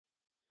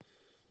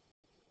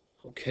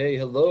Okay,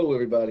 hello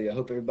everybody. I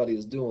hope everybody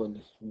is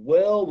doing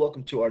well.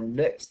 Welcome to our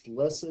next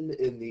lesson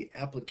in the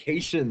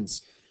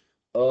applications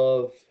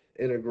of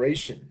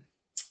integration.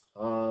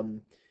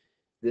 Um,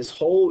 this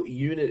whole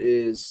unit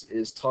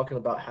is talking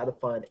about how to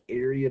find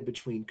area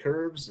between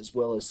curves as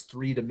well as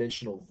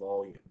three-dimensional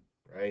volume,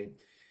 right?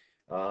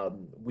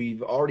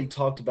 We've already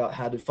talked about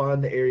how to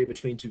find the area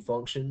between two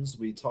functions.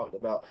 We talked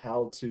about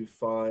how to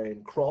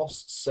find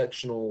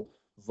cross-sectional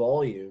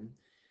volume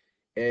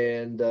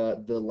and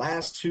the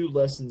last two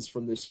lessons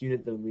from this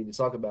unit that we need to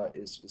talk about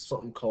is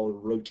something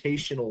called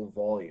rotational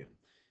volume.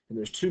 And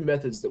there's two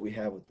methods that we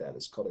have with that.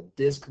 It's called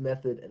a disk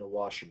method and a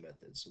washer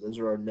method. So those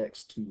are our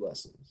next two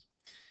lessons.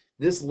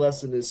 This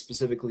lesson is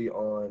specifically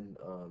on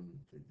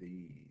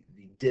the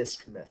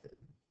disk method.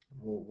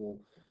 We'll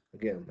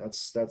again,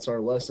 that's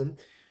our lesson.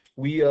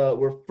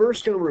 We're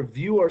first going to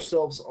review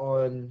ourselves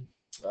on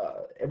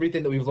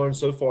everything that we've learned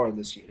so far in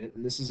this unit,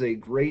 and this is a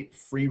great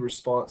free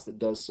response that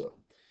does so.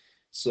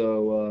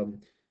 So,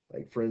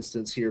 like for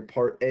instance, here,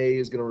 part A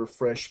is going to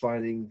refresh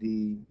finding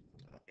the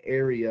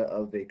area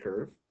of a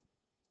curve,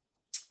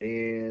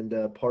 and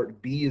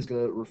part B is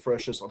going to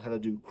refresh us on how to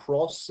do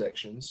cross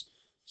sections.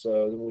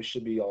 So then we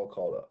should be all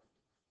caught up.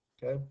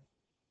 Okay.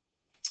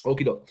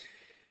 Okie doke.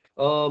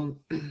 Um,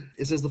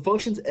 it says the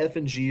functions f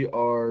and g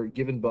are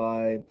given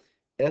by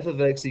f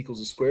of x equals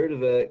the square root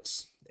of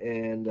x,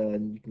 and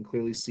you can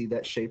clearly see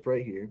that shape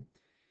right here.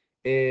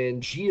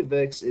 And g of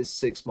x is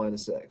 6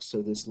 minus x,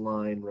 so this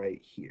line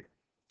right here.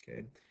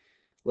 Okay.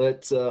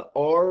 Let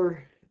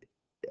R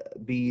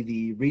be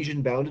the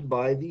region bounded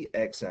by the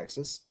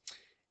x-axis,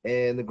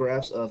 and the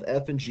graphs of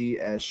f and g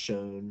as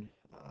shown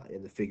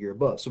in the figure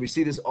above. So we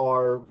see this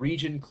R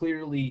region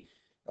clearly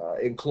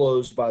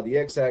enclosed by the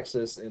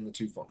x-axis and the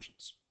two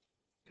functions.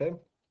 Okay,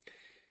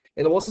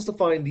 and it wants us to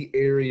find the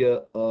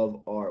area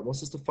of R. It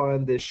wants us to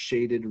find this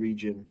shaded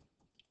region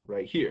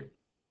right here.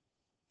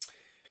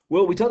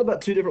 Well, we talked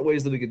about two different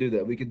ways that we could do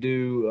that. We could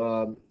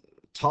do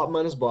top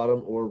minus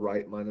bottom or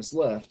right minus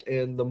left.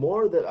 And the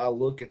more that I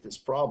look at this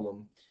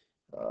problem,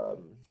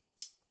 um,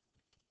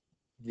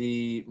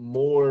 the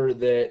more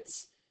that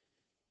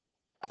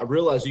I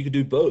realize you could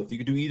do both. You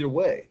could do either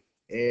way,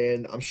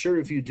 and I'm sure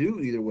if you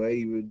do either way,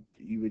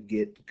 you would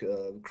get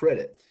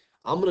credit.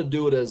 I'm gonna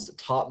do it as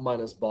top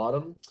minus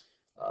bottom,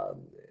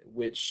 um,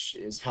 which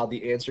is how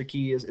the answer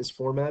key is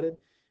formatted.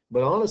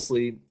 But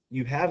honestly,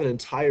 you have an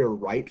entire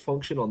right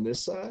function on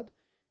this side,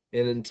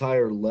 and an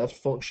entire left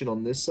function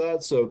on this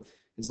side. So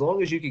as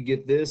long as you could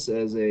get this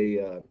as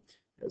a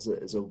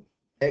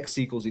x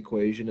equals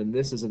equation, and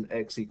this is an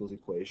x equals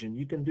equation,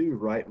 you can do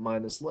right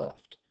minus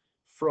left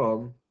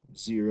from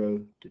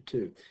 0 to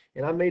 2.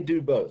 And I may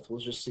do both. We'll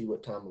just see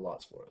what time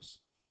allots for us.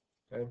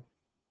 Okay.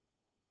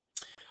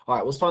 All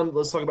right, let's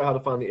talk about how to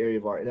find the area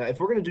of R. Now, if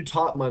we're going to do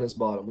top minus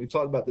bottom, we've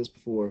talked about this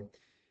before.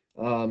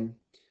 Um,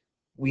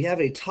 we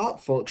have a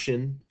top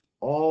function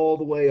all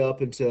the way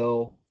up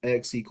until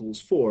x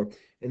equals 4.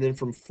 And then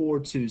from 4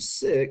 to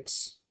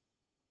 6,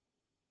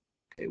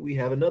 okay, we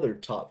have another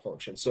top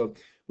function. So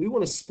we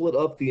want to split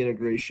up the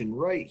integration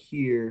right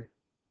here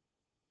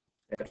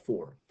at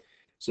 4.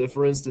 So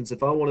for instance,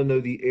 if I want to know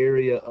the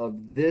area of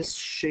this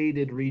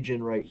shaded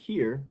region right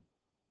here,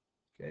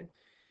 okay,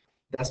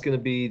 that's going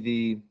to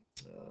be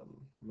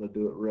I'm going to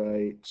do it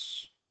right,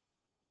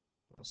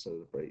 I'll set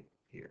it right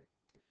here.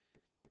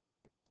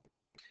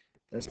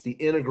 That's the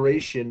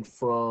integration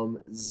from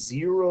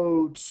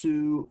 0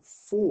 to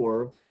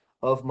 4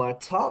 of my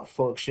top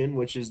function,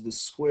 which is the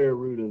square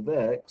root of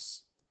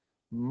x,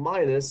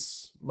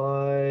 minus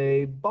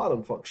my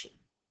bottom function,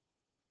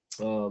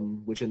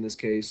 which in this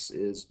case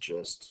is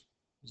just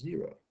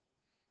 0,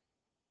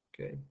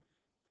 okay,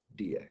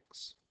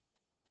 dx.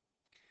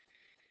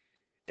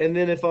 And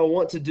then if I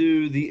want to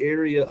do the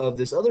area of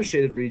this other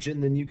shaded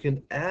region, then you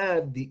can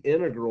add the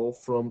integral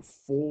from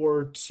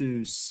 4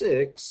 to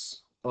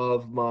 6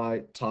 of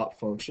my top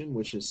function,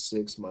 which is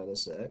 6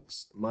 minus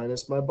x,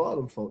 minus my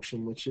bottom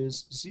function, which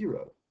is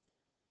 0.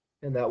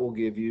 And that will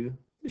give you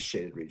this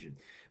shaded region.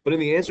 But in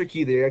the answer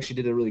key, they actually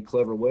did a really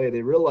clever way.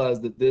 They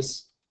realized that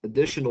this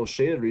additional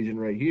shaded region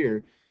right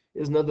here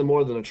is nothing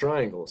more than a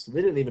triangle. So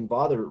they didn't even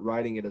bother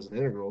writing it as an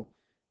integral.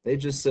 They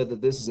just said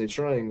that this is a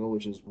triangle,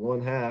 which is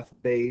 1/2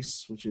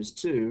 base, which is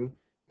 2,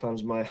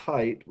 times my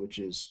height, which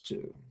is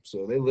 2.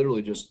 So they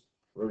literally just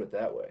wrote it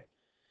that way,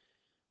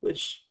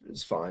 which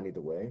is fine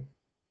either way.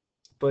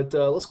 But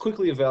let's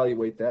quickly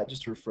evaluate that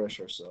just to refresh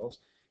ourselves.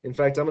 In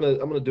fact, I'm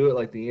gonna do it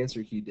like the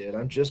answer key did.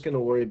 I'm just gonna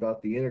worry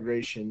about the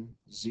integration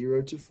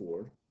 0 to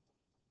 4,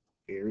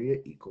 area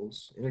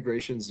equals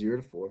integration 0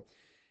 to 4.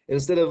 And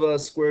instead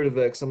of square root of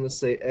x, I'm gonna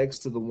say x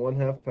to the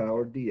 1/2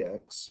 power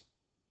dx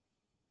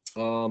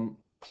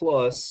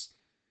plus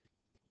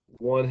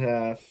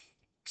 1/2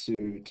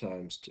 2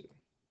 times 2.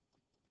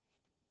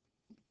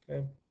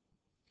 Okay.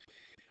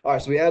 All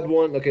right, so we add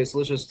one. Okay, so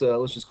let's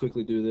just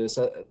quickly do this.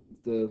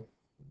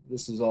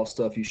 This is all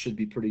stuff you should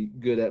be pretty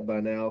good at by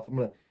now.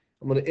 I'm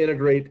gonna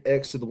integrate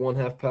x to the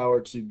 1/2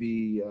 power to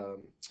be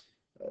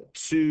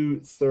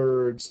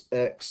 2/3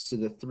 x to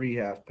the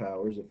 3/2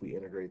 powers if we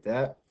integrate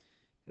that.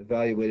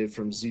 evaluated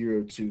from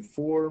 0 to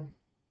 4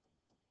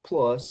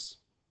 plus,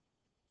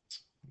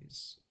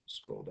 let's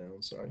scroll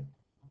down, sorry.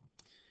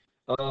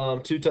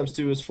 2 times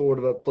 2 is 4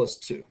 divided plus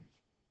 2.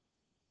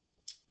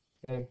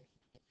 Okay.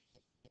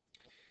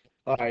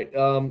 All right.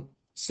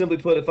 Simply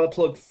put, if I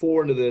plug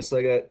 4 into this,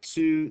 I got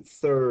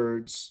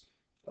 2/3,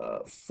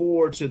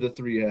 4 to the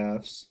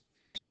 3/2.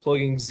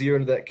 Plugging 0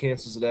 into that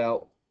cancels it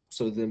out,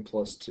 so then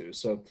plus 2.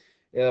 So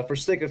for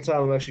sake of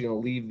time, I'm actually going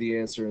to leave the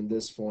answer in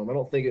this form. I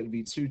don't think it would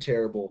be too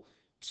terrible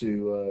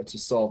to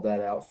solve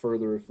that out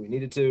further if we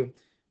needed to,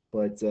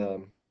 but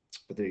there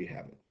you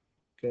have it.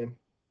 Okay.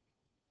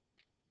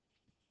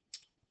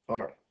 All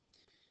right.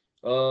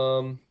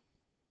 So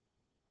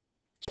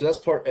that's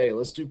part A.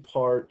 Let's do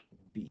part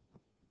B.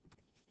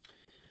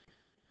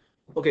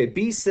 Okay,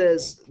 B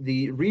says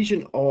the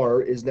region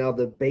R is now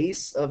the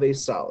base of a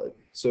solid.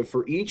 So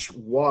for each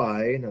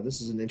y, now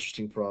this is an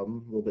interesting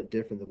problem, a little bit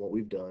different than what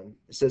we've done.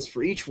 It says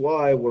for each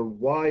y where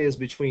y is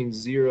between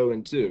 0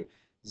 and 2,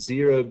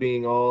 0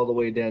 being all the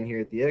way down here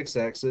at the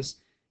x-axis,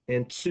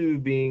 and 2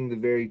 being the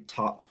very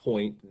top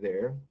point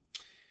there.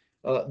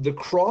 The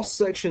cross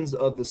sections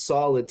of the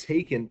solid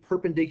taken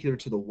perpendicular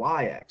to the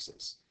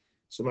y-axis.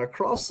 So my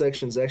cross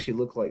sections actually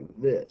look like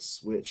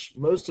this, which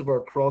most of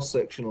our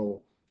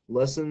cross-sectional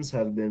lessons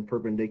have been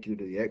perpendicular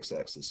to the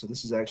x-axis. So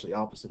this is actually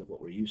opposite of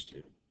what we're used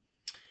to.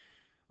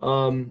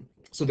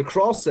 So the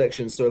cross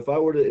section, so if I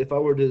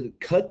were to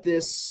cut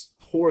this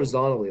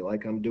horizontally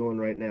like I'm doing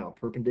right now,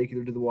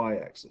 perpendicular to the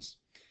y-axis,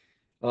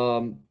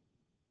 we're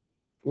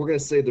going to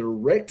say they're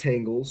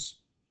rectangles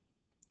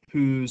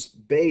whose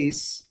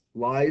base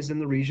lies in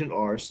the region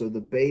R. So the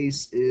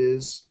base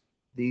is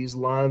these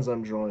lines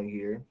I'm drawing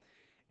here.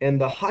 And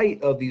the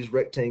height of these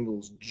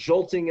rectangles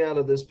jolting out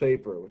of this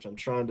paper, which I'm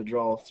trying to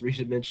draw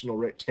three-dimensional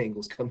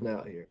rectangles coming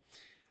out here,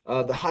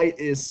 the height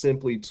is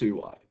simply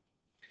 2y.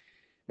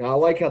 Now, I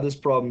like how this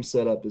problem's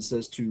set up. It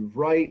says to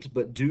write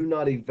but do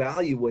not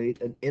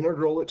evaluate an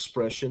integral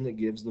expression that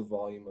gives the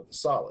volume of the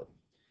solid.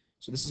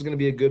 So this is going to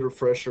be a good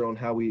refresher on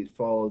how we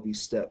follow these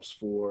steps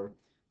for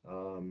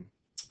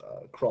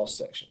cross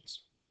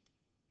sections.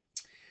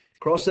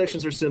 Cross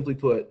sections are simply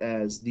put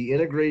as the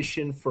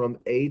integration from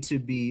A to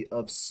B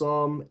of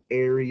some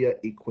area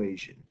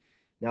equation.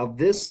 Now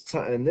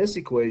in this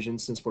equation,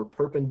 since we're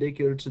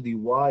perpendicular to the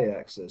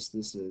y-axis,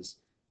 this is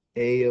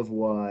A of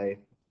y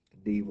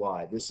dy.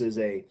 This is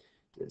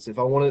if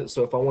I want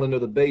to know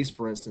the base,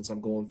 for instance,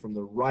 I'm going from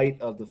the right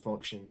of the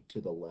function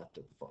to the left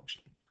of the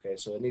function. Okay,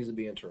 so it needs to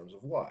be in terms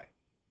of y.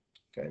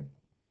 Okay.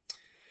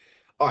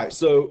 All right,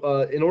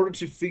 so in order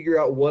to figure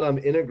out what I'm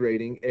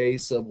integrating, A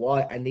sub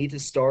y, I need to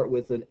start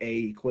with an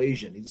A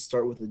equation. I need to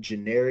start with a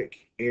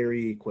generic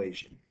area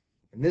equation.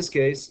 In this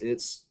case,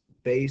 it's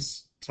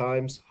base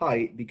times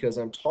height because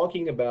I'm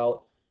talking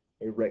about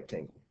a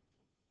rectangle.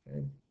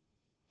 Okay.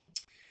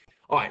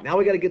 All right, now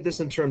we got to get this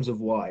in terms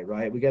of y,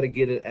 right? We got to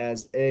get it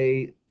as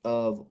A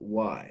of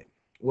y.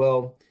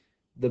 Well,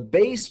 the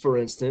base, for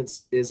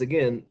instance, is,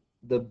 again,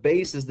 the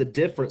base is the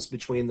difference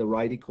between the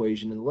right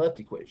equation and the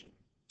left equation.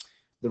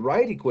 The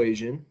right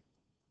equation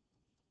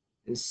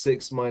is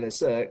 6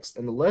 minus x,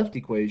 and the left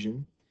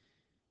equation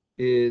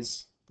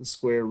is the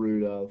square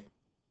root of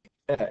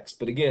x.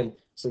 But again,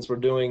 since we're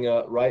doing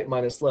right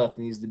minus left,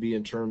 it needs to be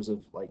in terms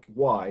of like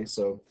y.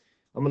 So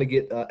I'm going to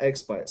get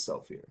x by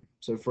itself here.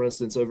 So for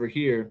instance, over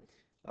here,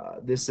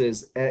 this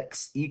is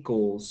x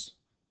equals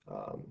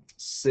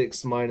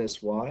 6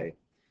 minus y,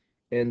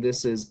 and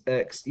this is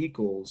x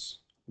equals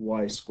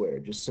y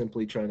squared, just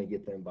simply trying to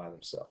get them by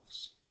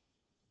themselves.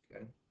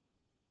 Okay.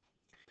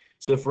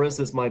 So for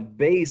instance, my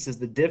base is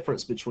the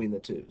difference between the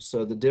two.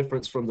 So the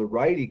difference from the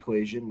right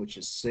equation, which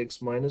is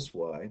 6 minus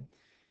y,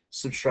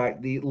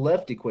 subtract the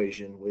left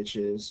equation, which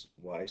is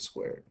y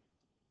squared.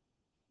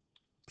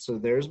 So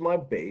there's my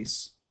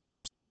base.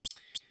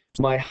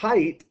 My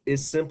height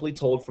is simply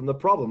told from the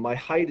problem. My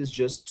height is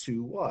just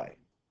 2y.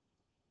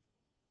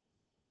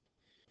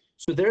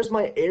 So there's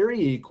my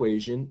area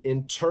equation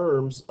in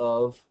terms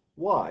of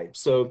y.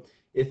 So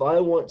if I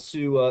want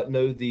to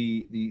know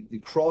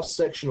the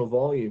cross-sectional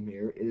volume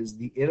here, it is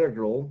the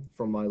integral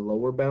from my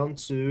lower bound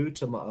 2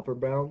 to my upper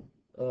bound,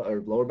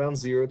 or lower bound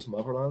 0 to my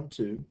upper bound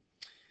 2,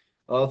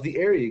 of the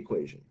area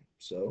equation.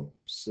 So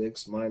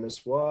 6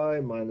 minus y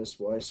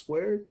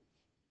squared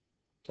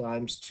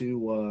times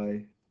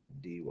 2y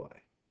dy.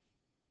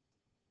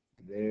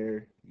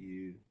 There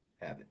you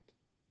have it.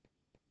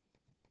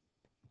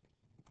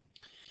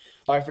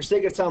 All right, for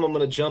sake of time, I'm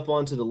going to jump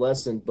onto the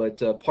lesson, but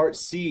part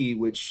C,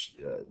 which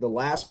the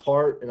last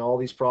part in all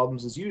these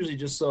problems is usually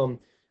just some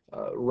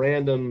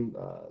random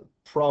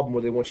problem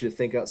where they want you to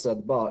think outside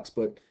the box,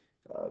 but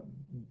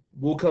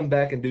we'll come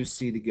back and do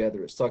C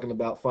together. It's talking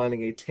about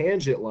finding a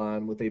tangent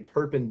line with a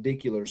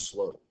perpendicular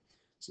slope.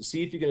 So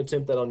see if you can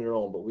attempt that on your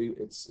own, but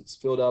it's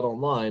filled out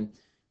online.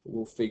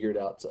 We'll figure it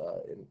out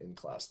in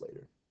class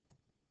later.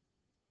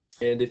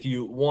 And if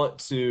you want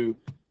to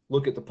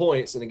look at the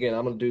points, and again,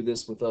 I'm going to do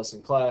this with us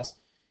in class.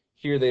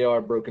 Here they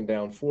are broken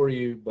down for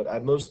you, but I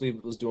mostly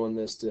was doing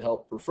this to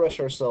help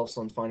refresh ourselves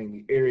on finding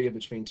the area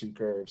between two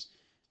curves.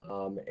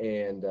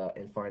 and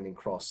finding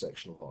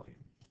cross-sectional volume.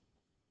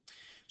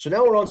 So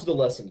now we're on to the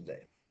lesson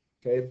today.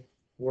 Okay,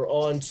 we're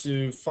on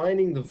to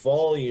finding the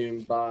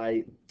volume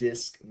by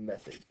disk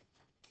method.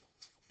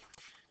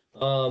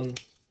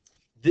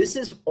 This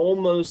is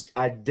almost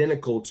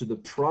identical to the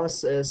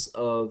process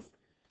of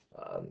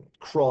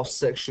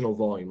cross-sectional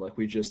volume like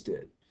we just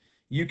did.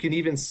 You can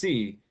even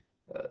see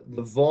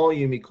the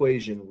volume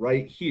equation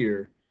right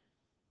here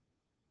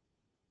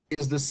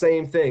is the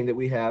same thing that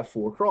we have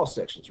for cross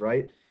sections,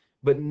 right?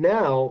 But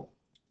now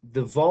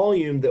the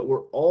volume that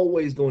we're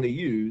always going to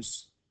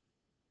use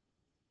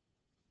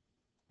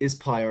is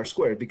pi r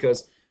squared,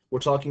 because we're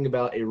talking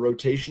about a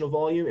rotational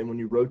volume, and when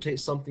you rotate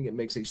something, it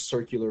makes a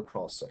circular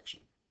cross section.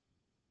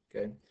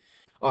 Okay.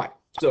 All right.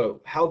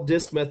 So how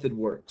disk method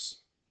works.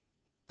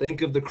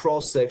 Think of the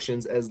cross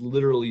sections as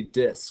literally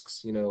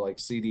disks, you know, like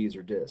CDs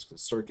or disks, a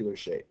circular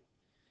shape.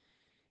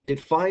 It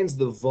finds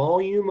the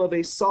volume of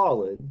a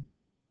solid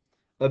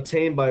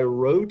obtained by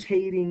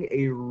rotating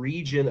a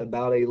region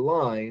about a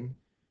line,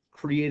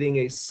 creating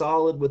a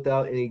solid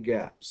without any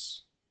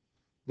gaps.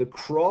 The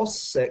cross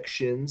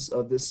sections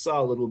of this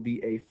solid will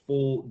be a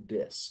full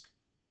disk.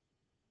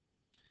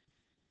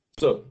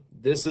 So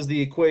this is the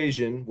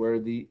equation where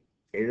the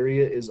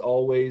area is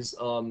always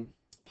pi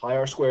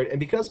r squared. And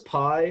because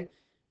pi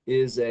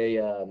is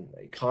a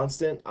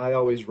constant, I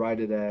always write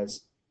it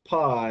as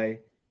pi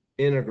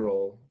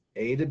integral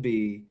a to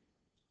b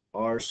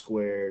r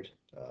squared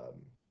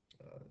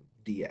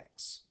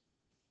dx.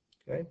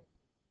 Okay.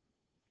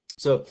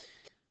 So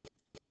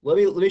let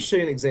me show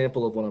you an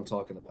example of what I'm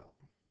talking about.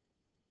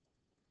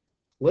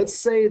 Let's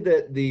say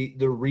that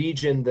the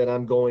region that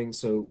I'm going,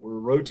 so we're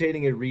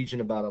rotating a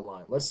region about a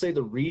line. Let's say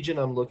the region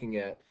I'm looking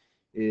at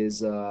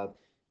is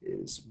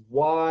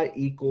y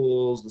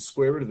equals the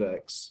square root of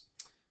x,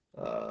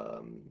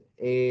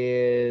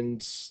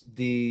 and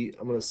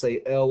I'm going to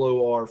say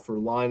LOR for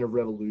line of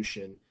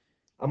revolution,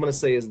 I'm going to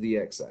say is the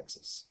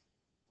x-axis.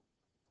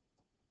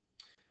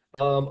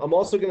 I'm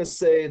also going to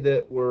say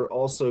that we're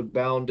also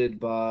bounded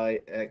by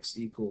x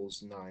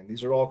equals 9.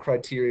 These are all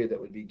criteria that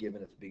would be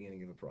given at the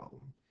beginning of a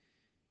problem.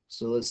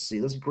 So let's see,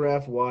 let's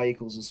graph y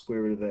equals the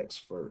square root of x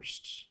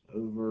first.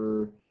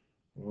 Over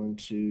 1,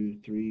 2,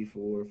 3,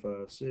 4,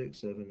 5, 6,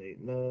 7,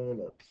 8,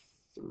 9, up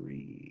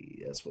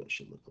 3. That's what it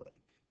should look like.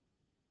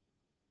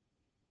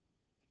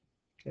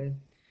 Okay.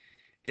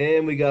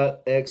 And we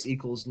got x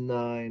equals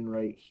 9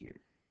 right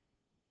here.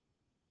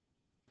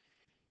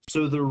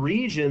 So the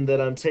region that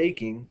I'm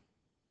taking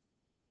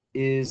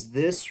is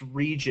this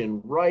region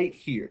right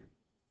here.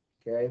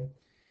 Okay.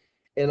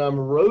 And I'm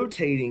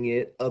rotating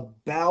it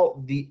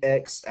about the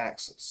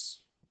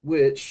x-axis,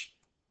 which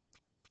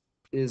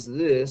is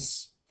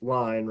this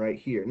line right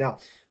here. Now,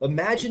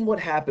 imagine what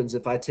happens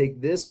if I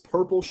take this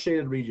purple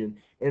shaded region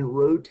and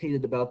rotate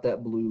it about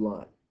that blue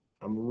line.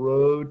 I'm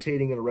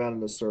rotating it around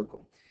in a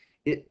circle.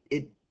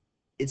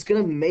 It's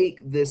going to make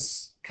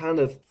this kind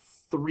of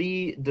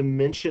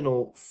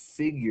three-dimensional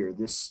figure,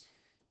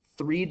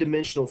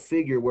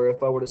 where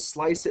if I were to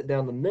slice it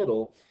down the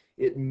middle,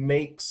 it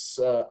makes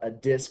a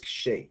disc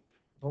shape.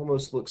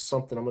 Almost looks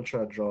something, I'm going to try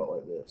to draw it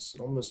like this.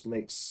 It almost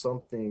makes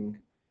something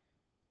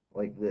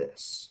like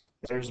this.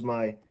 There's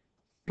my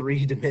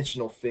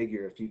three-dimensional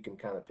figure, if you can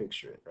kind of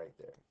picture it right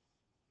there.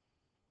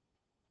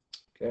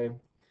 Okay.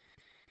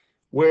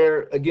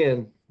 Where,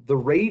 again, the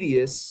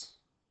radius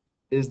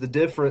is the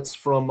difference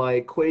from my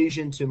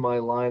equation to my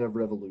line of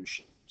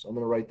revolution. So I'm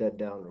going to write that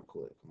down real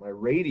quick. My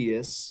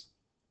radius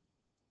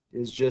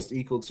is just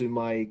equal to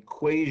my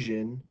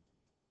equation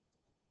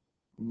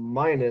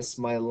minus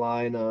my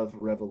line of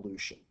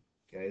revolution.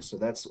 Okay, so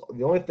that's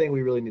the only thing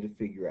we really need to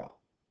figure out.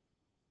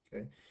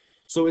 Okay,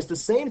 so it's the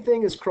same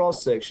thing as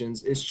cross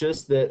sections. It's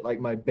just that like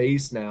my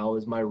base now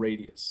is my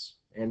radius,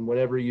 and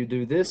whenever you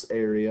do this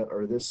area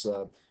or this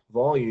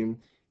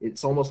volume,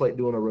 it's almost like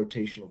doing a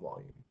rotational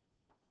volume.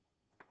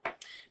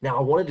 Now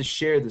I wanted to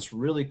share this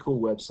really cool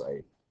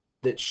website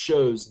that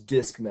shows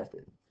disk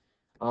method,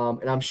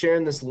 and I'm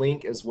sharing this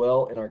link as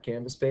well in our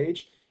Canvas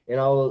page. And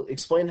I'll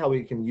explain how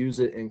we can use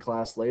it in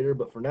class later,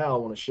 but for now I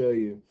want to show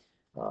you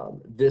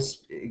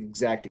this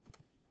exact.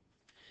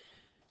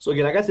 So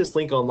again, I got this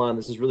link online.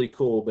 This is really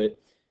cool, but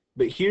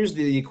here's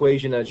the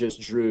equation I just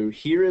drew.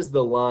 Here is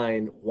the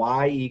line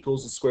y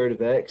equals the square root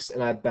of x,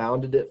 and I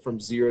bounded it from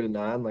 0 to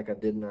 9 like I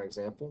did in our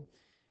example.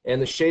 And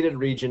the shaded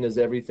region is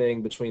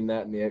everything between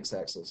that and the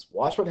x-axis.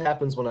 Watch what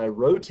happens when I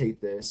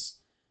rotate this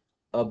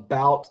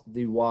about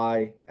the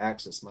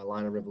y-axis, my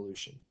line of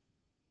revolution.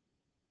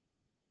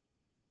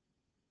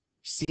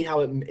 See how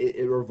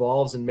it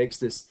revolves and makes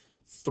this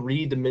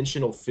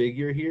three-dimensional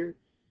figure here?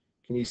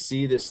 Can you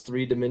see this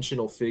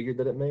three-dimensional figure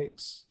that it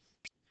makes?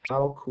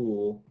 How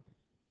cool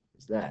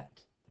is that?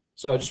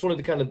 So I just wanted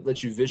to kind of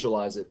let you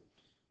visualize it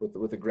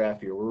with the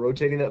graph here. We're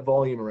rotating that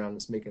volume around,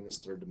 it's making this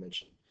third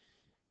dimension.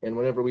 And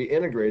whenever we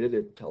integrate it,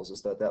 it tells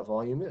us that that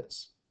volume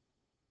is.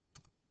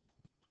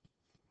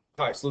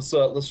 All right, so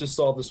let's just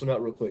solve this one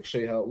out real quick, show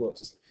you how it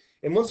looks.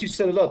 And once you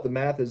set it up, the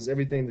math is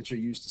everything that you're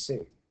used to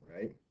seeing,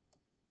 right?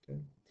 Okay.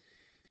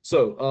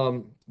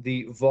 So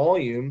the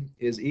volume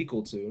is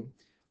equal to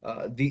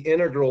the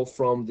integral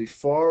from the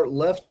far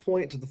left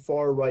point to the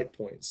far right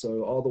point.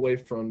 So all the way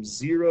from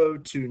 0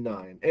 to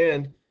 9.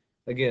 And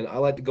again, I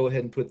like to go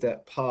ahead and put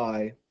that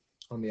pi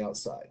on the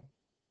outside.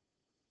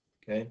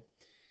 Okay.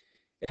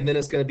 And then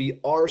it's going to be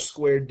r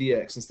squared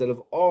dx. Instead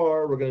of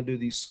r, we're going to do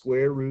the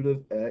square root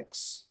of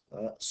x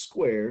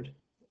squared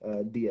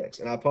dx.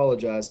 And I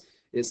apologize,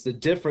 it's the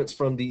difference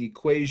from the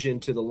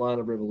equation to the line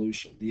of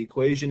revolution. The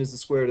equation is the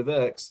square root of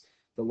x.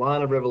 The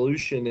line of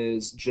revolution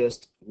is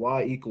just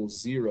y equals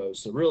 0.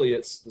 So really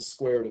it's the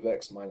square root of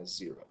x minus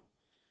 0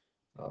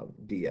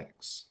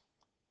 dx.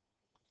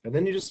 And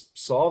then you just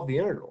solve the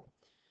integral.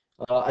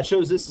 I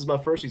chose this as my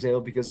first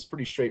example because it's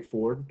pretty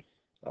straightforward.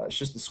 It's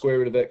just the square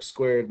root of x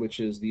squared, which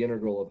is the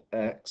integral of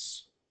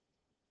x.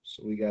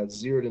 So we got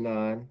 0 to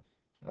 9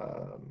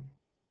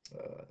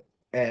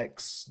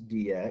 x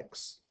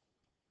dx.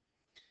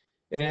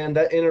 And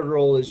that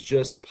integral is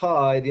just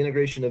pi. The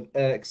integration of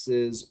x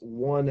is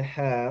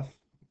 1/2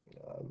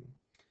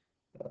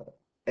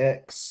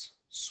 x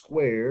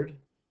squared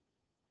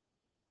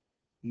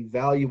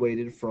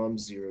evaluated from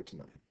 0 to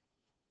 9.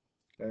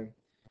 Okay.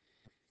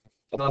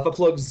 If I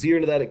plug 0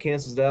 into that, it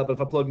cancels it out. But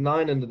if I plug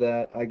 9 into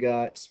that, I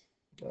got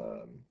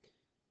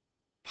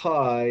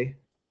pi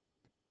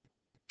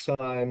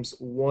times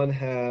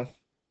 1/2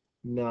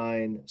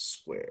 9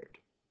 squared.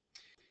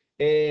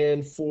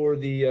 And for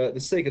the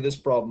sake of this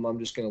problem, I'm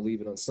just going to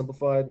leave it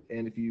unsimplified.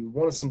 And if you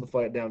want to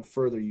simplify it down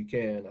further, you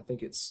can. I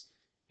think it's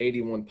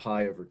 81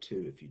 pi over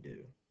 2 if you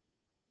do,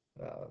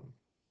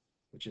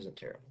 which isn't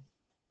terrible.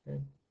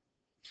 Okay.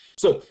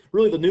 So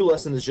really the new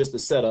lesson is just the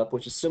setup,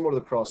 which is similar to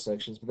the cross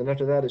sections. But then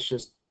after that, it's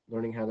just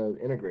learning how to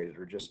integrate it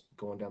or just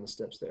going down the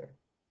steps there.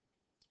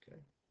 Okay.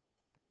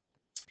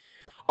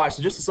 All right,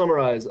 so just to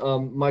summarize,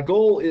 my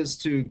goal is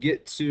to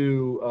get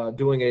to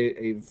doing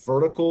a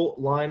vertical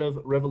line of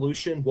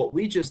revolution. What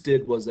we just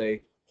did was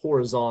a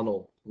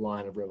horizontal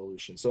line of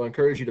revolution. So I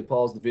encourage you to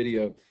pause the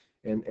video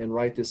and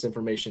write this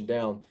information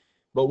down.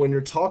 But when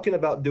you're talking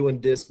about doing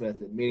disk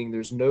method, meaning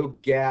there's no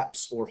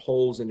gaps or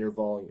holes in your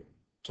volume,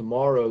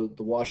 tomorrow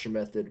the washer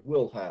method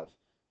will have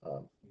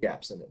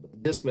gaps in it, but the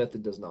disk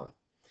method does not.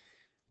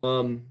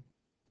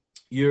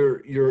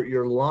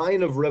 Your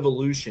line of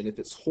revolution, if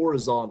it's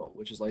horizontal,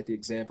 which is like the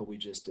example we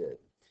just did,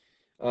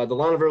 the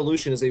line of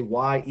revolution is a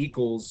y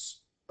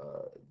equals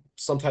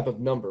some type of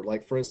number.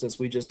 Like for instance,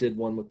 we just did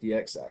one with the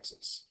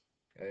x-axis.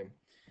 Okay,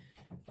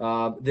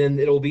 then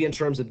it'll be in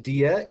terms of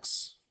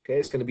dx. Okay,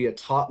 it's going to be a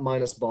top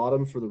minus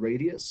bottom for the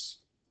radius.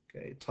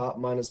 Okay, top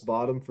minus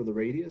bottom for the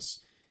radius,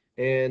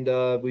 and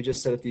we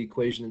just set up the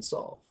equation and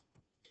solve.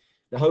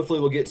 Now, hopefully,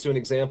 we'll get to an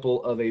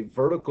example of a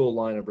vertical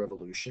line of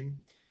revolution.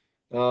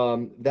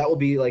 That will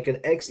be like an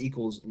x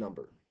equals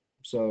number.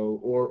 So,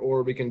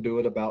 or we can do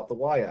it about the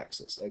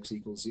y-axis, x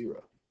equals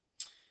 0.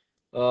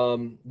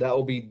 That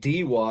will be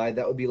dy.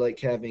 That would be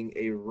like having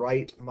a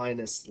right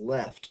minus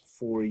left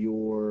for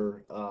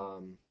your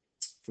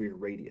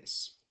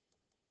radius.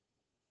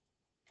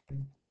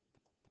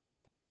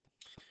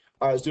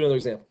 All right, let's do another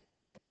example.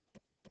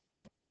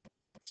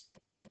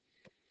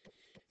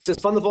 It says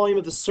find the volume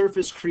of the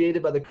surface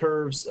created by the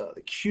curves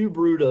the cube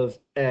root of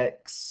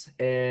x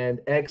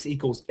and x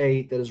equals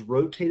 8 that is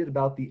rotated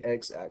about the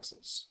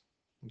x-axis.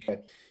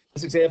 Okay,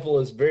 this example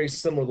is very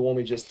similar to the one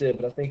we just did,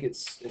 but I think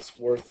it's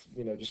worth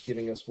just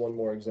giving us one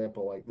more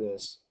example like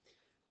this.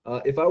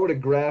 If I were to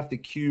graph the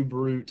cube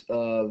root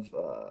of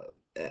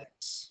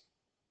x,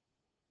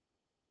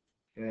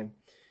 okay,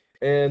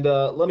 and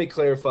let me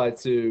clarify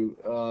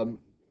too.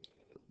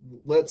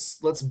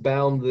 Let's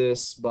bound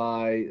this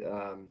by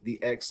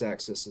the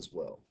x-axis as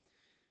well.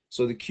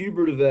 So the cube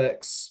root of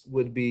x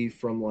would be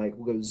from we'll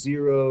go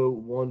 0,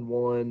 1,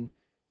 1,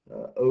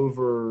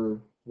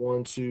 over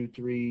 1, 2,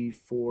 3,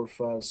 4,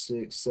 5,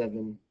 6,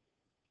 7,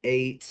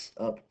 8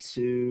 up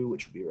to,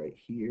 which would be right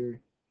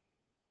here.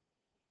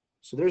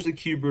 So there's the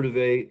cube root of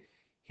 8.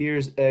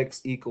 Here's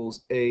x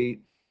equals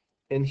 8.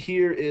 And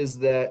here is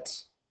that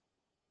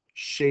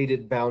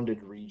shaded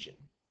bounded region.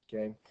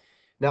 Okay.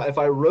 Now, if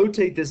I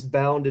rotate this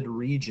bounded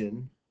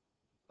region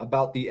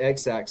about the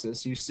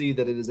x-axis, you see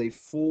that it is a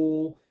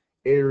full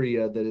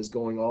area that is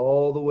going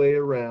all the way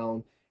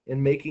around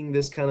and making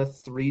this kind of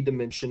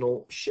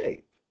three-dimensional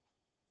shape.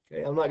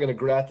 Okay, I'm not going to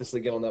graph this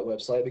again on that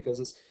website because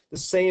it's the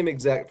same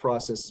exact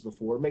process as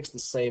before. It makes the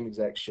same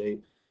exact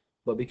shape,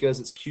 but because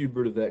it's cube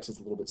root of x, it's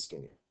a little bit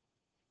skinnier.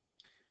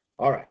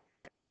 All right.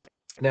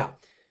 Now,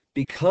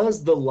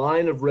 because the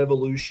line of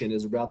revolution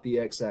is about the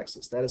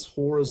x-axis, that is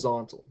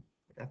horizontal.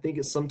 I think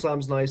it's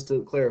sometimes nice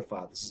to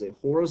clarify. This is a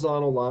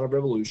horizontal line of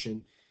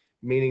revolution,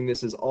 meaning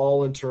this is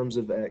all in terms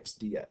of x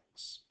dx.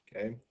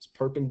 Okay, it's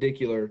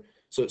perpendicular.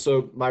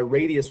 So my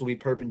radius will be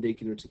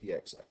perpendicular to the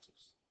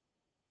x-axis.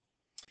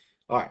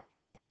 All right.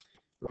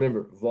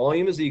 Remember,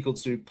 volume is equal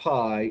to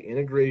pi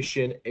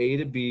integration a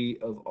to b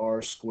of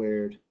r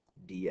squared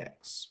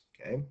dx.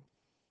 Okay.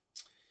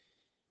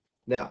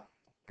 Now,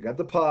 I got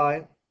the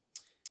pi.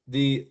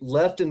 The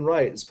left and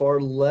right, as far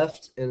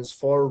left and as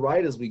far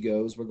right as we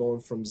go, is we're going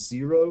from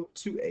 0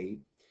 to 8.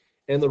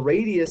 And the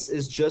radius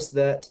is just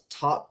that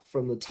top,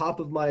 from the top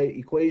of my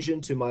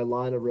equation to my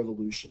line of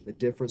revolution, the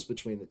difference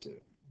between the two.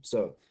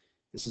 So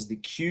this is the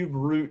cube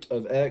root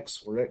of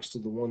x, or x to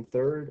the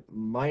 1/3,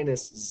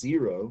 minus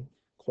 0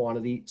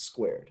 quantity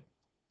squared.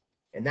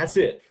 And that's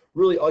it.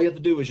 Really, all you have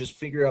to do is just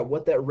figure out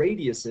what that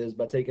radius is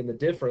by taking the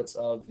difference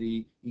of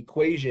the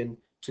equation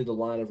to the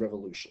line of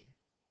revolution.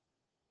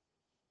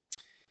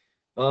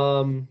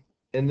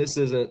 And this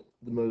isn't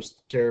the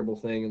most terrible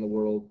thing in the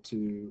world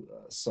to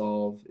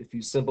solve. If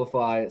you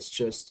simplify, it's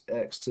just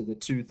x to the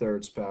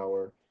 2/3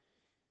 power.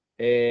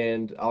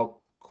 And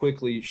I'll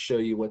quickly show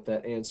you what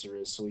that answer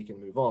is so we can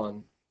move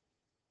on.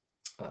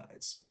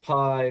 It's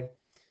pi.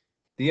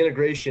 The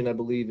integration, I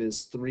believe,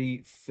 is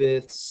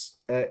 3/5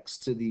 x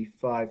to the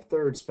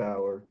 5/3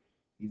 power,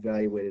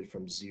 evaluated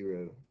from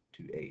 0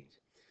 to 8.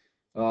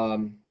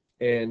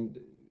 And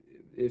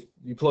if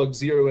you plug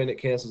 0 in, it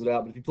cancels it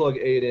out. But if you plug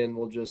 8 in,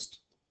 we'll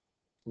just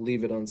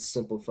leave it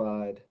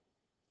unsimplified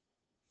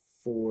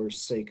for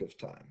sake of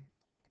time.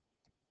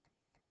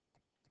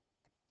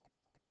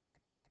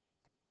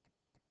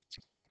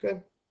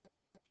 Okay.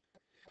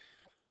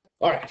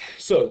 All right.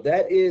 So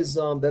that is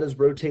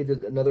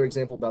rotated. Another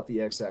example about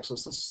the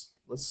x-axis.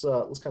 Let's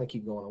kind of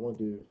keep going. I want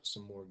to do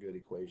some more good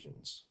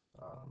equations.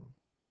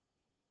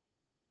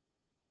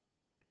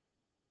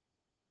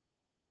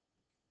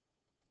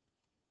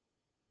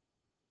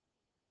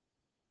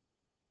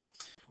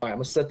 All right, I'm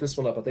gonna set this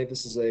one up. I think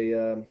this is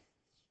a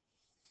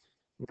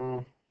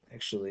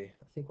actually,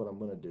 I think what I'm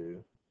gonna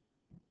do,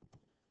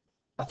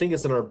 I think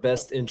it's in our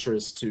best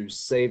interest to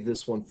save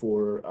this one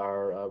for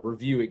our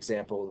review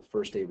example the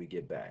first day we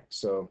get back.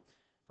 So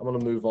I'm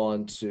gonna move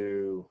on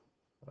to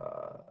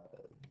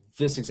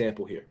this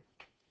example here.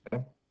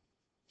 Okay.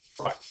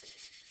 All right.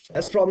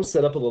 This problem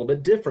set up a little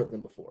bit different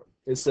than before.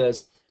 It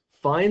says,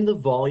 find the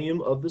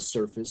volume of the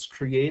surface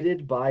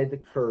created by the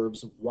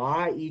curves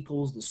y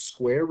equals the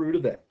square root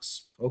of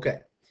x. Okay.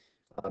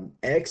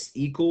 X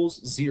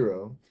equals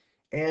 0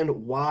 and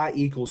y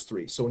equals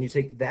 3. So when you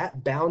take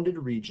that bounded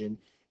region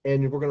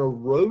and we're going to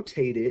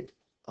rotate it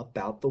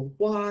about the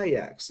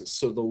y-axis.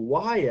 So the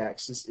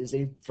y-axis is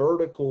a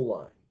vertical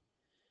line.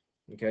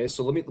 Okay,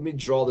 so let me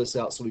draw this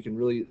out so we can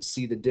really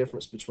see the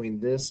difference between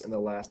this and the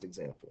last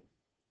example.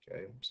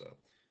 Okay, so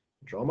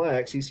draw my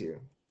axes here.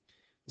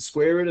 The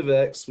square root of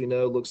x, we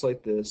know, looks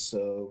like this.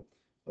 So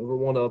over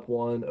 1 up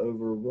 1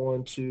 over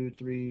 1, 2,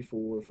 3,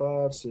 4,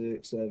 5,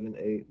 6, 7,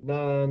 8,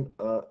 9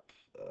 up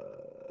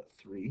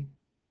 3.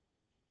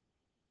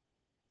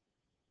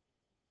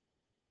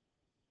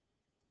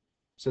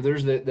 So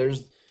there's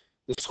the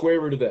square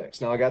root of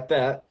x. Now I got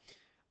that.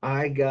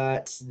 I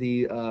got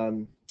the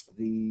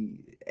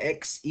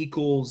x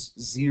equals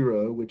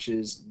 0, which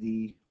is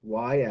the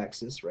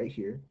y-axis right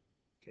here.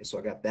 Okay, so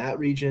I got that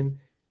region,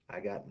 I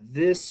got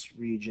this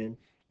region,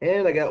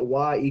 and I got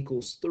y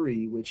equals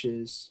 3, which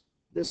is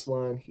this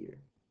line here.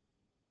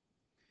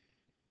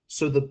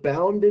 So the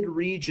bounded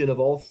region of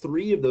all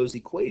three of those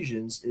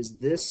equations is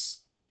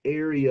this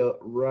area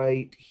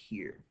right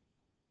here.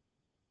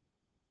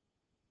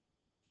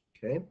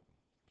 Okay,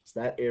 it's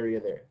that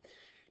area there.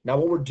 Now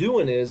what we're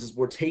doing is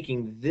we're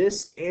taking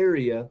this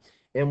area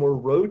and we're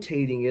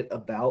rotating it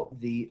about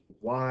the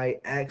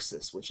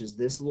y-axis, which is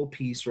this little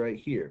piece right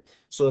here.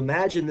 So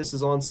imagine this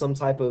is on some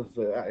type of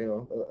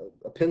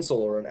a pencil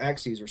or an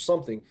axis or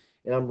something,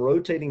 and I'm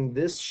rotating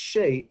this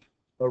shape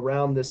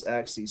around this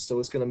axis. So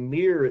it's going to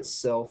mirror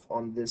itself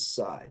on this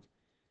side,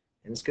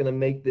 and it's going to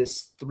make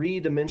this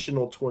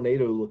three-dimensional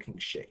tornado-looking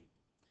shape.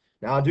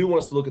 Now I do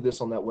want us to look at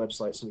this on that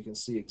website so we can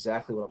see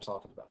exactly what I'm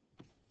talking about.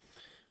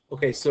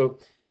 Okay, so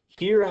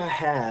here I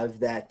have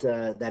that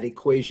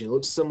equation. It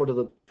looks similar to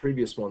the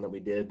previous one that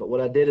we did, but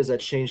what I did is I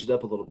changed it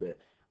up a little bit.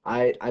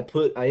 I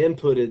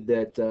inputted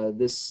that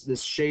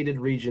this shaded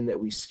region that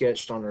we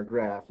sketched on our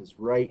graph is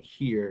right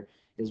here,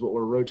 is what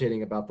we're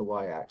rotating about the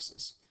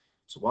y-axis.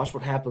 So watch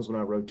what happens when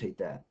I rotate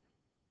that.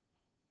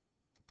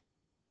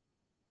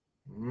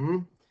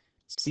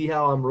 See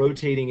how I'm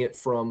rotating it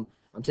from,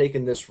 I'm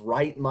taking this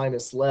right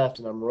minus left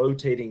and I'm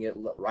rotating it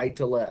right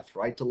to left,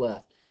 right to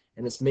left.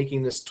 And it's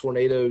making this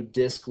tornado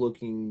disc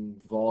looking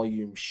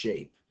volume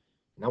shape.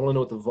 And I want to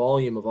know what the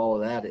volume of all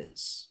of that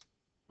is.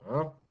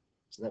 Huh?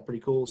 Isn't that pretty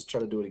cool? Let's try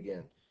to do it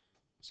again.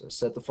 So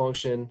set the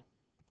function,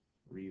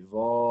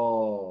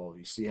 revolve.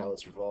 You see how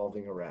it's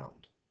revolving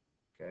around.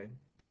 Okay.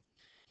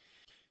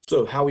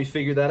 So how we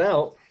figure that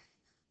out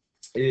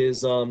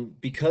is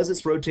because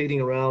it's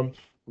rotating around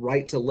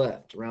right to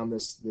left, around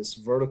this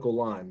vertical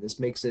line, this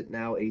makes it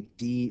now a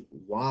dy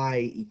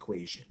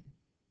equation.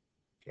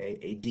 Okay,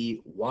 a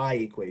dy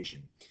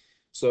equation.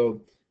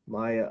 So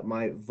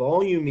my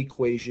volume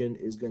equation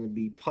is going to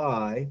be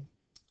pi.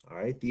 All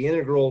right, the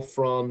integral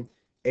from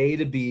a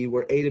to b,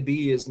 where a to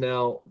b is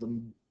now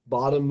the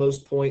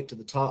bottommost point to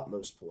the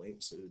topmost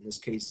point. So in this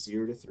case,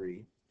 0 to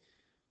 3.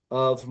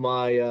 Of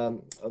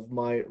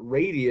my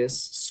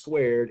radius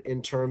squared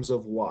in terms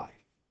of y.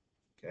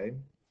 Okay,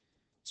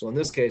 so in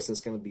this case,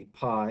 that's going to be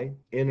pi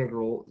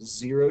integral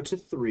 0 to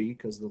 3,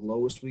 because the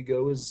lowest we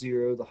go is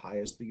 0, the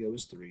highest we go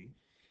is 3.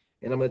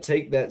 and I'm going to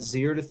take that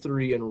 0 to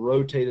 3 and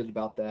rotate it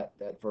about that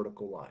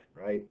vertical line,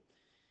 right?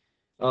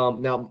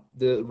 Now,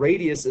 the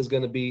radius is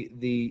going to be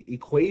the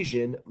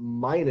equation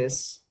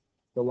minus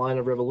the line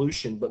of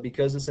revolution, but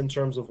because it's in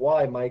terms of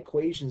y, my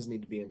equations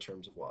need to be in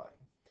terms of y.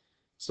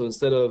 So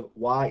instead of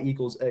y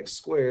equals x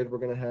squared, we're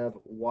going to have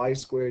y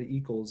squared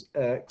equals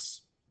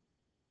x,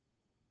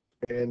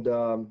 and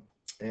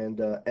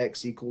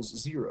x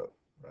equals 0,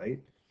 right?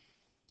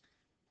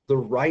 The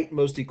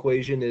rightmost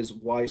equation is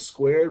y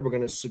squared. We're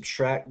going to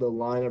subtract the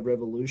line of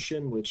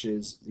revolution, which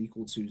is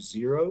equal to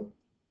 0,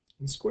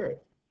 and square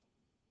it.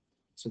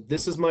 So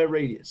this is my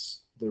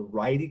radius, the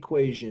right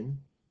equation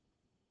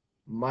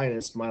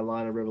minus my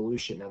line of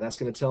revolution. Now that's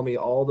going to tell me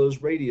all those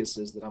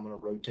radiuses that I'm going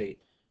to rotate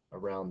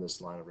around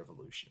this line of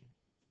revolution.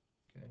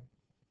 Okay.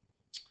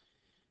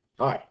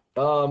 All right.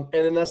 And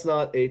then that's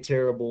not a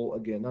terrible,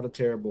 again, not a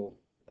terrible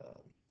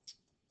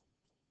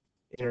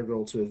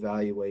integral to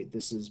evaluate.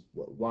 This is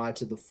what, y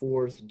to the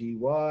 4th dy,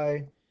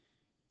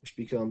 which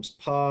becomes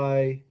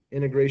pi.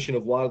 Integration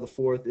of y to the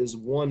 4th is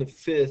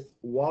 1/5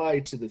 y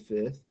to the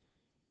 5th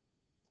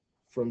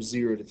from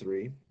 0 to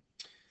 3.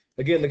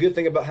 Again, the good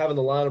thing about having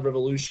the line of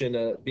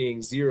revolution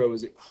being 0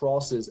 is it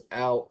crosses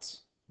out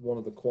one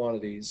of the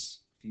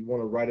quantities. If you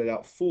want to write it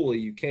out fully,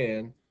 you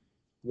can.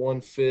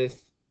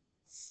 1/5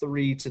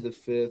 3 to the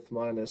 5th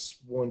minus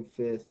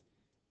 1/5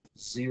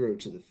 0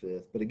 to the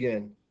 5th. But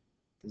again,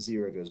 the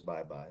 0 goes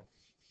bye-bye.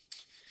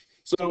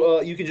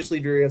 So you can just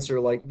leave your answer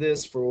like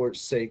this for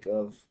sake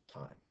of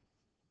time.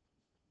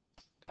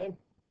 Okay.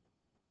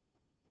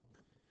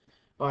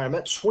 All right, I'm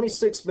at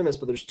 26 minutes,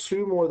 but there's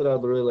 2 more that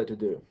I'd really like to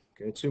do.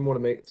 Okay, 2 more to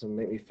make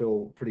me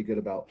feel pretty good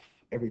about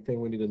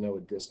everything we need to know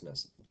with disk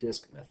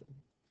method.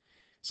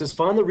 It says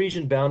find the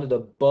region bounded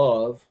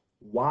above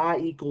y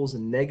equals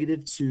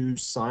 -2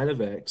 sine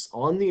of x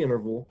on the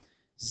interval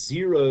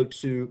 0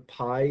 to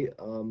pi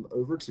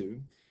over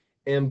 2,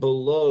 and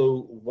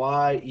below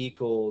y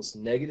equals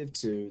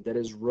 -2 that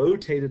is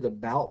rotated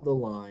about the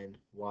line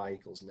y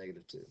equals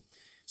 -2.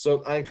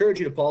 So I encourage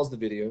you to pause the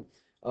video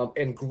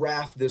and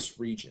graph this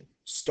region.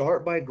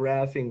 Start by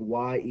graphing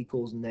y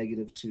equals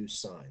 -2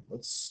 sine.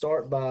 Let's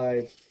start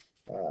by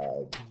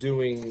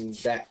doing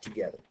that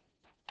together.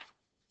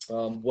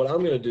 What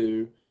I'm going to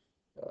do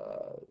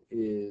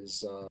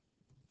is oh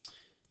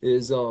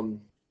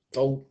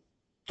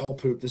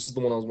poop, this is the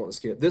one I was wanting to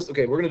skip.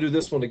 Okay, we're going to do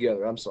this one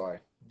together. I'm sorry.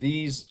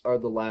 These are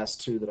the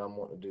last 2 that I'm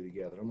wanting to do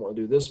together. I'm wanting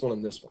to do this one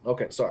and this one.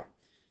 Okay, sorry.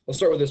 Let's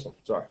start with this one.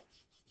 Sorry.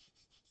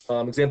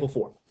 Example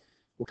 4.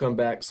 We'll come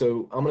back.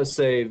 So I'm going to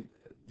save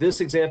this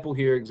example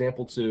here,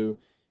 example 2,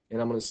 and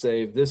I'm going to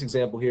save this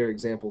example here,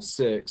 example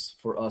 6,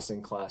 for us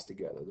in class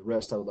together. The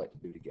rest I would like to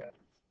do together.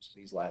 So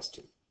these last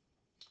 2.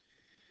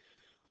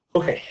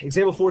 Okay,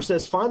 example 4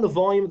 says, find the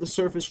volume of the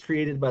surface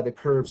created by the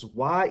curves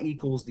y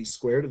equals the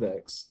square root of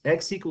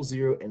x equals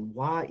 0, and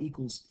y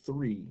equals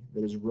 3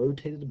 that is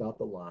rotated about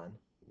the line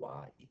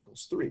y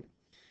equals 3.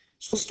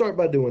 So let's start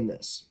by doing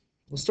this.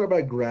 Let's start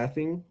by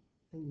graphing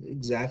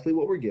exactly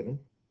what we're given.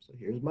 So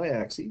here's my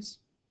axes.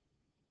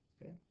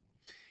 Okay.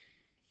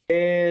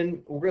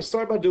 And we're going to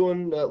start by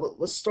doing,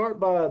 let's start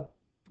by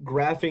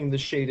graphing the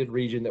shaded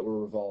region that we're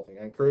revolving.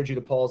 I encourage you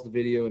to pause the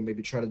video and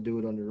maybe try to do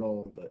it on your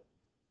own, but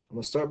I'm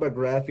going to start by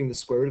graphing the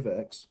square root of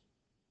x.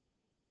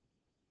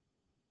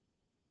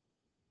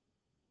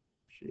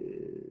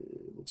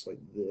 It looks like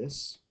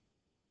this.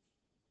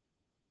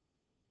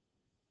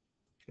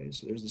 Okay,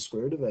 so there's the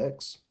square root of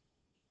x.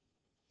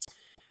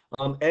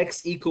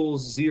 X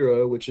equals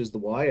 0, which is the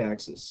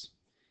y-axis,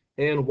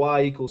 and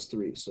y equals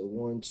 3. So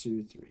 1,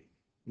 2, 3.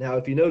 Now,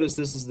 if you notice,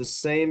 this is the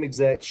same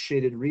exact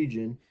shaded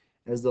region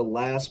as the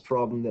last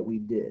problem that we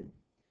did.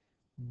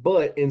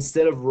 But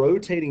instead of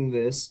rotating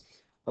this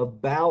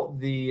about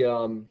the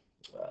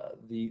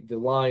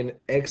line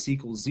x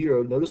equals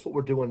 0, notice what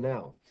we're doing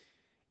now.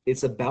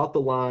 It's about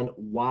the line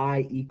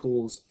y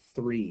equals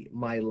 3.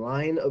 My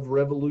line of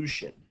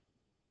revolution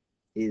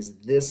is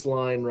this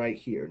line right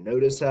here.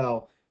 Notice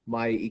how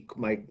my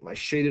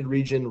shaded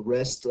region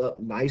rests up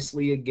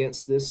nicely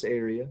against this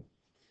area,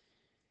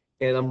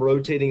 and I'm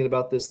rotating it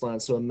about this line.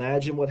 So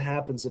imagine what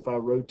happens if I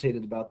rotate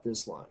it about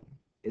this line.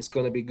 It's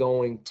going to be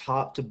going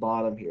top to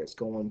bottom here. It's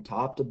going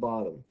top to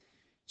bottom.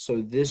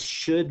 So this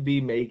should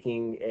be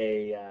making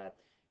a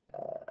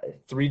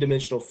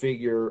 3-dimensional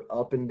figure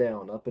up and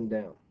down, up and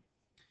down.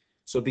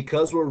 So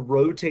because we're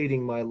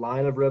rotating my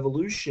line of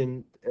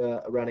revolution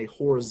around a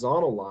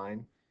horizontal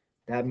line,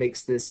 that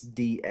makes this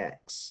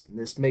dx. And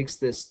this makes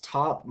this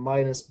top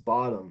minus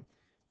bottom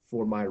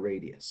for my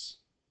radius.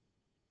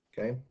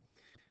 Okay?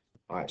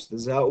 All right, so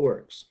this is how it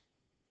works.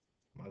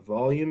 My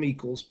volume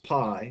equals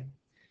pi,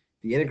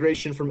 the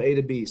integration from a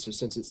to b. So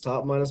since it's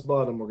top minus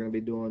bottom, we're going to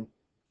be doing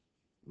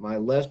my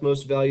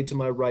leftmost value to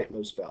my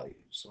rightmost value.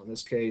 So in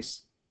this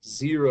case,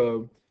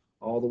 0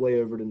 all the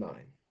way over to 9.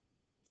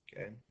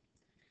 Okay?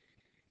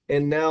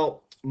 And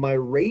now my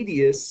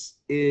radius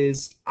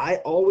is, I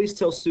always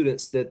tell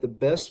students that the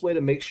best way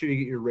to make sure you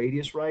get your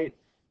radius right,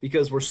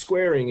 because we're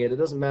squaring it, it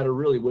doesn't matter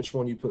really which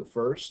one you put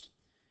first,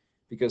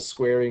 because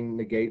squaring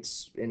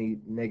negates any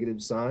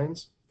negative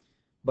signs.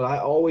 but I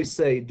always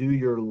say do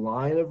your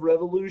line of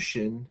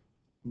revolution,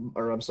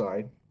 or I'm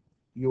sorry,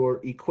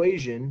 your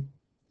equation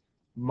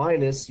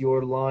minus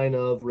your line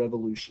of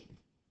revolution.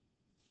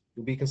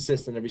 You'll be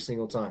consistent every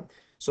single time.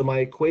 So my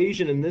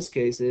equation in this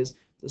case is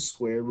the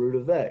square root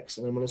of x,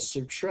 and I'm going to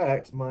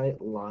subtract my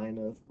line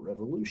of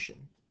revolution.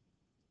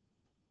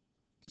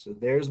 So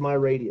there's my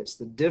radius,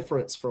 the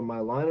difference from my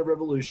line of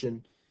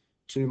revolution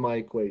to my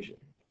equation.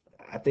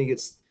 I think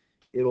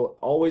it'll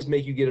always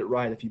make you get it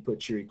right if you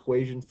put your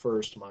equation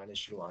first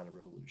minus your line of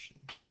revolution.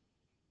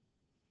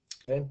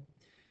 Okay,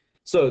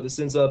 so this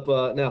ends up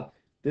now.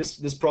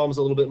 This problem is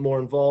a little bit more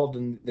involved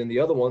than the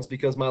other ones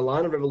because my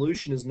line of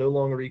revolution is no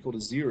longer equal to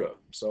 0.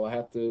 So I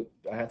have to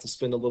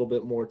spend a little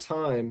bit more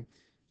time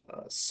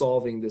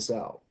solving this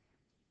out.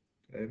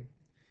 Okay,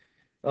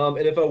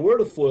 and if I were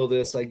to FOIL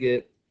this, I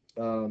get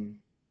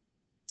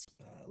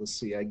let's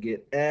see, I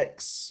get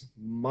x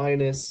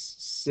minus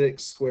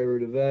 6 square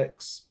root of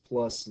x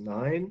plus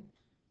 9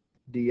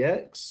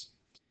 dx,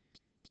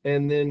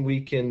 and then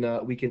we can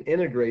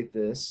integrate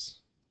this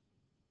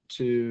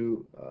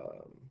to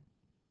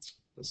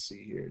let's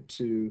see here,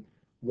 to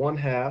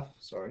 1/2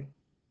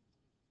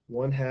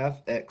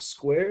 x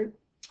squared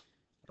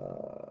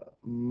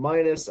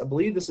minus, I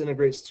believe this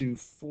integrates to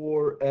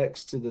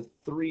 4x to the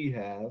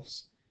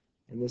 3/2,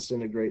 and this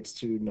integrates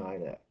to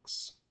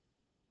 9x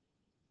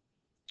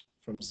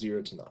from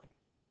 0 to 9.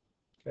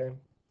 Okay.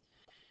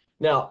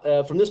 Now,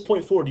 from this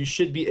point forward, you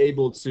should be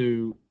able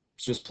to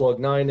just plug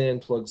 9 in,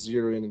 plug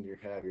 0 in, and you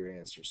have your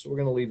answer. So we're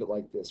going to leave it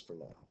like this for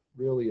now.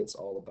 Really, it's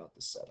all about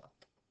the setup.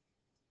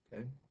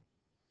 Okay.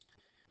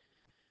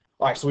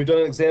 All right, so we've done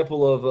an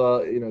example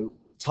of,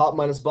 top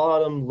minus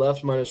bottom,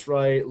 left minus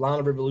right,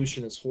 line of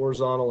revolution is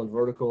horizontal and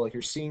vertical. Like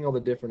you're seeing all the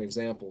different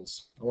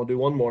examples. I want to do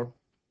one more,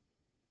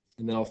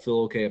 and then I'll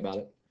feel okay about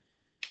it.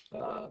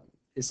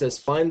 It says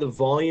find the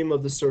volume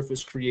of the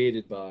surface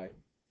created by.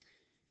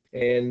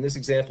 And in this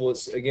example,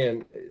 it's,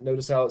 again,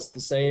 notice how it's the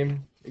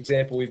same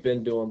example we've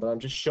been doing, but I'm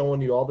just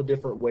showing you all the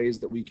different ways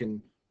that we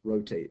can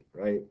rotate,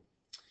 right?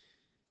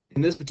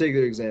 In this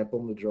particular example,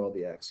 I'm going to draw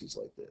the axes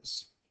like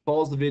this.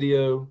 Pause the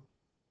video.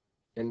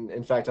 And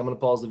in fact, I'm going to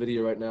pause the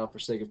video right now for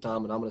sake of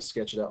time, and I'm going to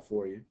sketch it out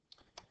for you.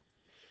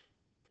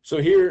 So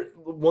here,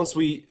 once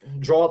we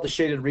draw out the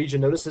shaded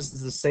region, notice this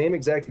is the same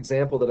exact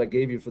example that I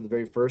gave you for the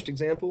very first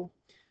example.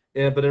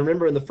 But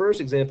remember, in the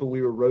first example,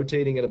 we were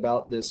rotating at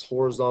about this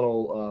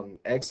horizontal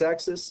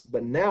x-axis,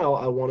 but now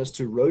I want us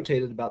to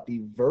rotate it about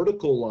the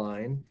vertical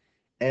line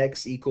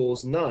x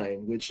equals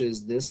 9, which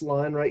is this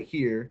line right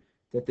here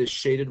that this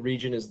shaded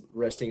region is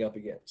resting up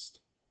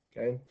against.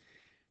 Okay.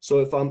 So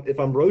if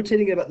I'm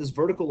rotating about this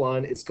vertical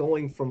line, it's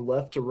going from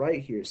left to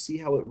right here. See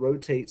how it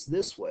rotates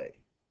this way.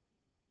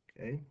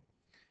 Okay.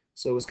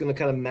 So it's going to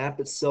kind of map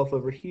itself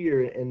over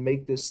here and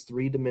make this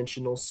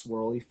three-dimensional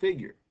swirly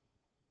figure.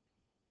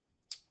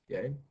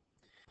 Okay.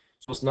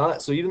 So it's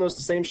not, so even though it's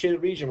the same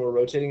shaded region, we're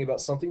rotating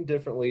about something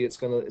differently, it's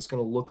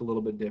gonna look a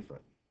little bit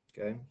different.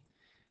 Okay.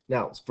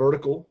 Now it's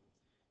vertical,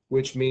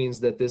 which means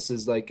that this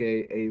is like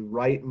a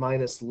right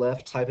minus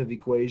left type of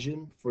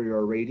equation for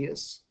your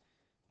radius,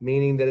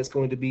 meaning that it's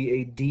going to be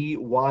a dy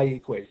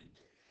equation.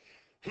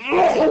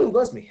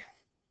 Bless me.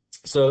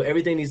 So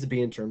everything needs to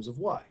be in terms of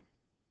y.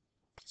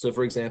 So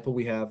for example,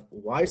 we have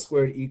y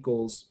squared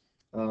equals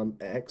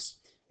x,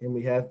 and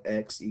we have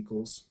x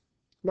equals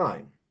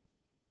 9.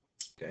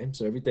 Okay,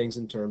 so everything's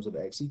in terms of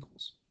x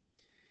equals.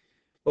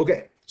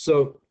 Okay,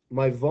 so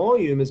my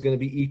volume is going to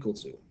be equal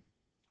to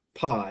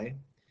pi,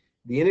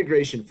 the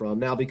integration from,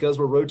 now because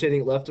we're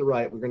rotating left to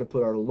right, we're going to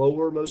put our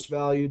lowermost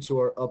value to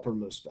our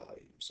uppermost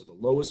value. So the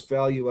lowest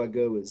value I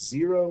go is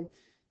 0,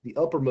 the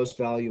uppermost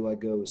value I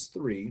go is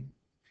 3,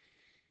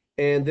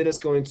 and then it's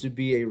going to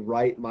be a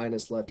right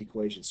minus left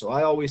equation. So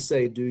I always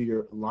say do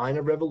your line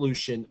of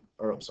revolution,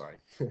 or I'm sorry,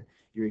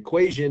 your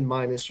equation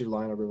minus your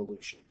line of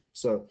revolution.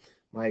 So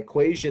my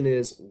equation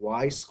is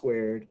y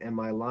squared, and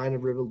my line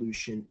of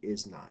revolution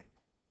is 9,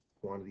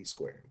 quantity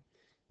squared.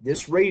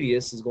 This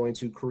radius is going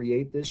to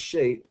create this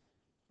shape,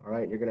 all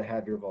right, and you're going to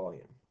have your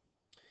volume.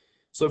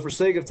 So for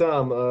sake of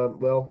time,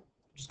 well,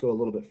 just go a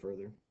little bit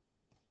further.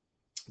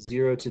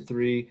 0 to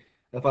 3.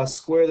 If I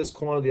square this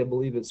quantity, I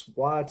believe it's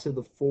y to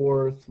the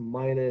 4th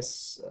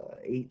minus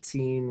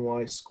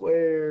 18y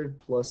squared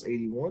plus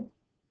 81.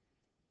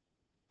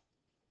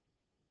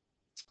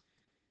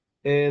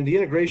 And the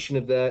integration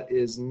of that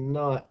is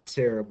not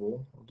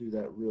terrible. I'll do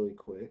that really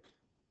quick.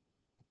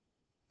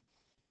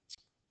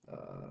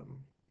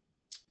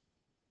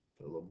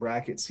 Put little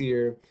brackets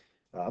here.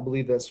 I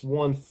believe that's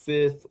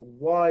 1/5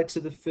 y to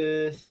the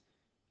 5th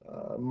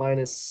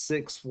minus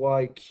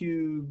 6y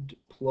cubed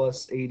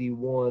plus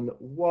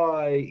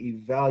 81y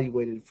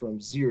evaluated from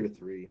 0 to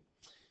 3.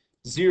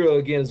 0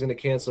 again is going to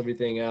cancel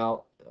everything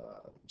out,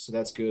 so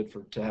that's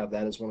good to have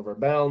that as one of our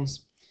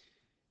bounds.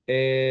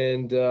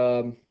 And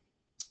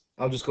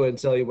I'll just go ahead and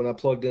tell you when I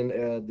plugged in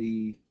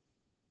the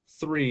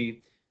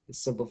 3, it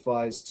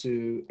simplifies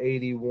to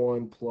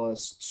 81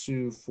 plus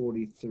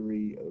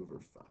 243 over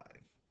 5.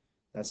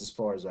 That's as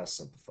far as I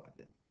simplified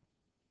it.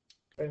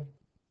 Okay.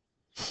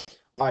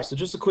 All right, so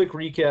just a quick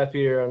recap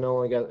here. I know I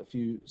only got a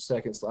few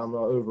seconds. I'm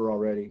over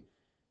already.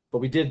 But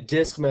we did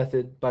disk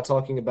method by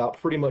talking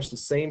about pretty much the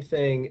same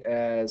thing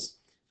as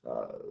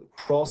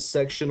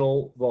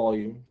cross-sectional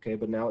volume, okay,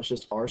 but now it's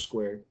just r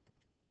squared.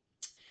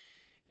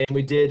 And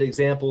we did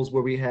examples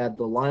where we had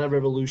the line of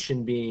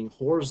revolution being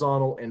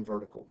horizontal and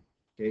vertical.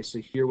 Okay, so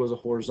here was a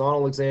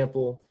horizontal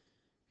example,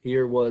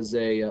 here was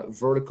a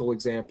vertical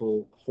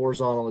example,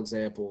 horizontal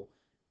example,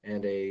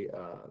 and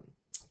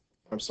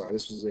I'm sorry,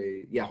 this was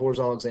a, yeah,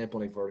 horizontal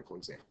example and a vertical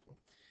example.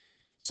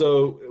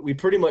 So we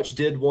pretty much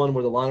did one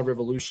where the line of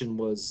revolution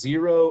was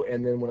 0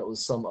 and then when it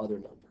was some other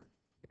number.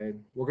 Okay,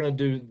 we're going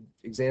to do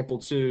example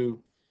 2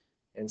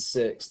 and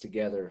 6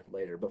 together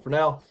later. But for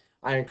now,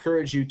 I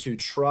encourage you to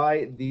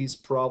try these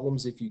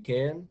problems if you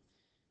can,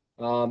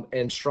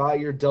 and try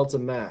your Delta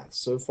Math.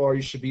 So far,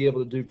 you should be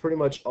able to do pretty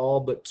much all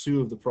but 2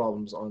 of the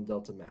problems on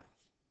Delta Math.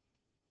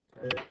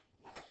 Okay.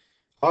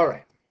 All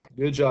right.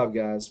 Good job,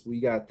 guys. We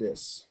got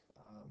this.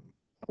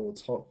 I will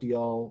talk to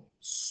y'all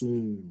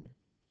soon.